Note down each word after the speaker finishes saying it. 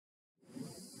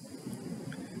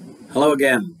Hello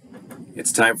again.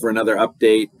 It's time for another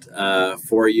update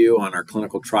for you on our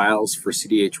clinical trials for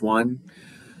CDH1.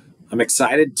 I'm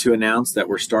excited to announce that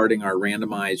we're starting our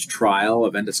randomized trial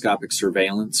of endoscopic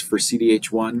surveillance for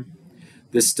CDH1.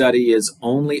 This study is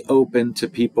only open to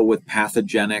people with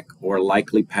pathogenic or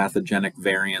likely pathogenic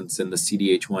variants in the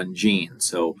CDH1 gene.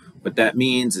 So what that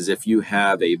means is if you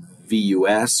have a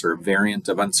VUS or variant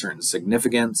of uncertain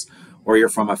significance, or you're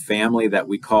from a family that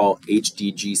we call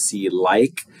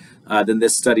HDGC-like, then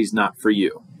this study's not for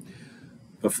you.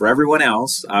 But for everyone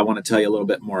else, I want to tell you a little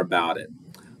bit more about it.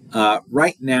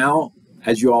 Right now,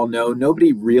 as you all know,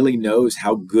 nobody really knows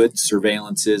how good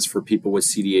surveillance is for people with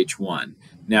CDH1.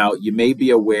 Now, you may be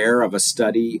aware of a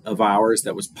study of ours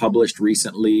that was published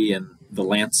recently in the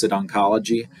Lancet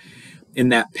Oncology. In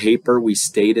that paper, we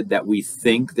stated that we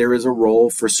think there is a role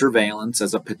for surveillance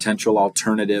as a potential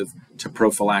alternative to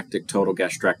prophylactic total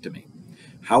gastrectomy.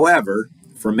 However,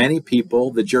 for many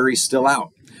people, the jury's still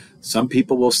out. Some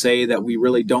people will say that we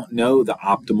really don't know the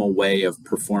optimal way of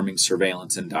performing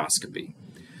surveillance endoscopy.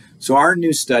 So our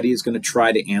new study is going to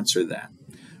try to answer that.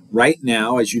 Right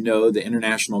now, as you know, the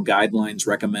international guidelines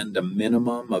recommend a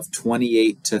minimum of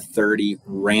 28 to 30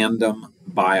 random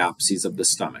biopsies of the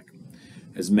stomach.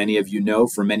 As many of you know,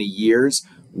 for many years,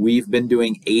 we've been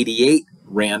doing 88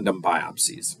 random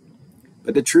biopsies.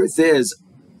 But the truth is,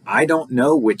 I don't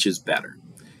know which is better.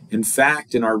 In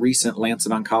fact, in our recent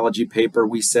Lancet Oncology paper,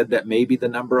 we said that maybe the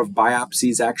number of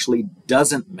biopsies actually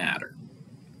doesn't matter.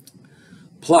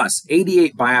 Plus,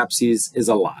 88 biopsies is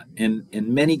a lot, and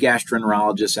many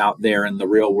gastroenterologists out there in the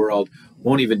real world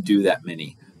won't even do that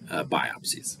many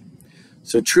biopsies.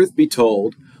 So truth be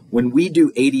told, when we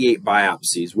do 88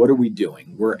 biopsies, what are we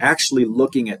doing? We're actually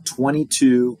looking at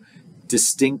 22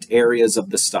 distinct areas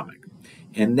of the stomach.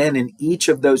 And then in each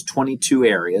of those 22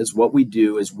 areas, what we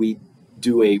do is we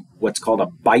do what's called a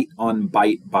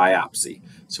bite-on-bite biopsy.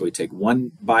 So we take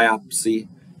one biopsy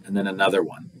and then another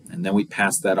one, and then we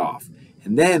pass that off.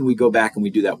 And then we go back and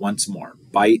we do that once more,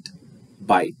 bite,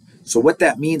 bite. So what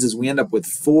that means is we end up with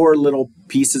 4 little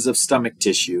pieces of stomach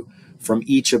tissue from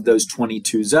each of those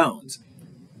 22 zones.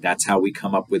 That's how we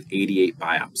come up with 88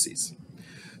 biopsies.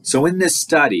 So in this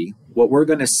study, what we're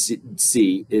going to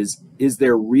see is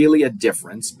there really a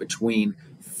difference between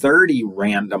 30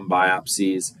 random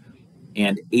biopsies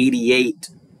and 88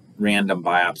 random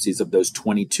biopsies of those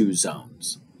 22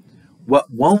 zones.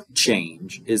 What won't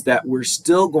change is that we're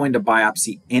still going to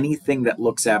biopsy anything that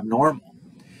looks abnormal.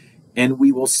 And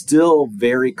we will still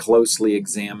very closely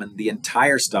examine the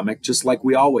entire stomach just like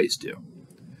we always do.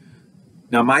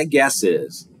 Now, my guess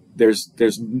is there's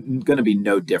going to be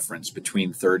no difference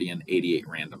between 30 and 88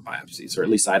 random biopsies, or at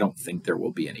least I don't think there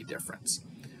will be any difference.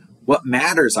 What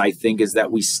matters, I think, is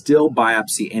that we still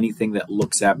biopsy anything that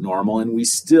looks abnormal, and we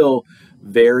still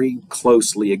very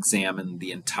closely examine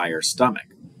the entire stomach.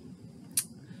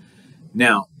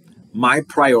 Now, my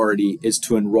priority is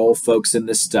to enroll folks in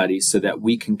this study so that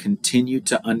we can continue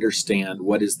to understand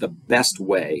what is the best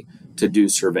way to do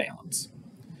surveillance.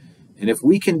 And if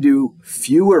we can do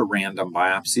fewer random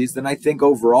biopsies, then I think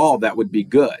overall that would be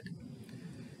good.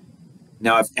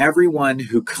 Now, if everyone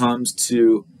who comes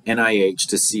to NIH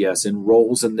to see us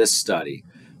enrolls in this study,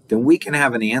 then we can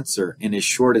have an answer in as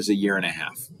short as a year and a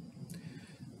half.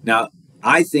 Now,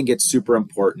 I think it's super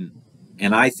important,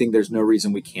 and I think there's no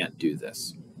reason we can't do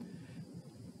this.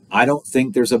 I don't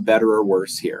think there's a better or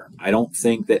worse here. I don't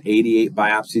think that 88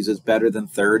 biopsies is better than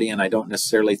 30, and I don't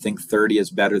necessarily think 30 is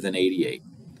better than 88.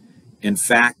 In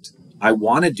fact, I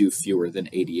want to do fewer than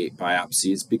 88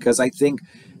 biopsies because I think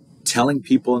telling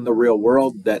people in the real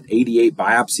world that 88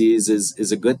 biopsies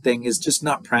is a good thing is just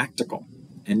not practical.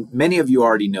 And many of you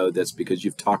already know this because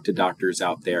you've talked to doctors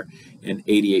out there, and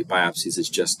 88 biopsies is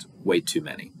just way too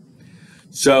many.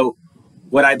 So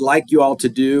what I'd like you all to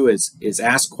do is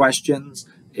ask questions.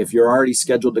 If you're already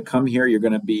scheduled to come here, you're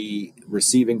going to be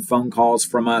receiving phone calls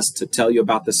from us to tell you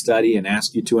about the study and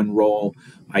ask you to enroll.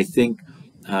 I think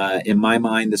in my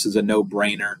mind, this is a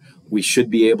no-brainer. We should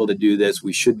be able to do this.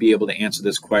 We should be able to answer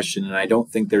this question. And I don't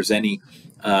think there's any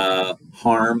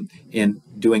harm in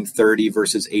doing 30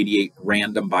 versus 88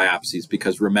 random biopsies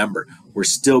because remember, we're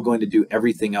still going to do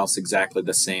everything else exactly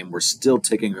the same. We're still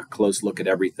taking a close look at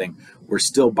everything. We're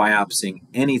still biopsying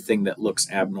anything that looks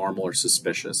abnormal or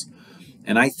suspicious.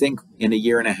 And I think in a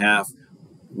year and a half,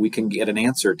 we can get an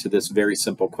answer to this very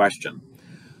simple question.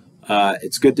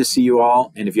 It's good to see you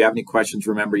all. And if you have any questions,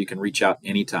 remember you can reach out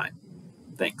anytime.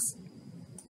 Thanks.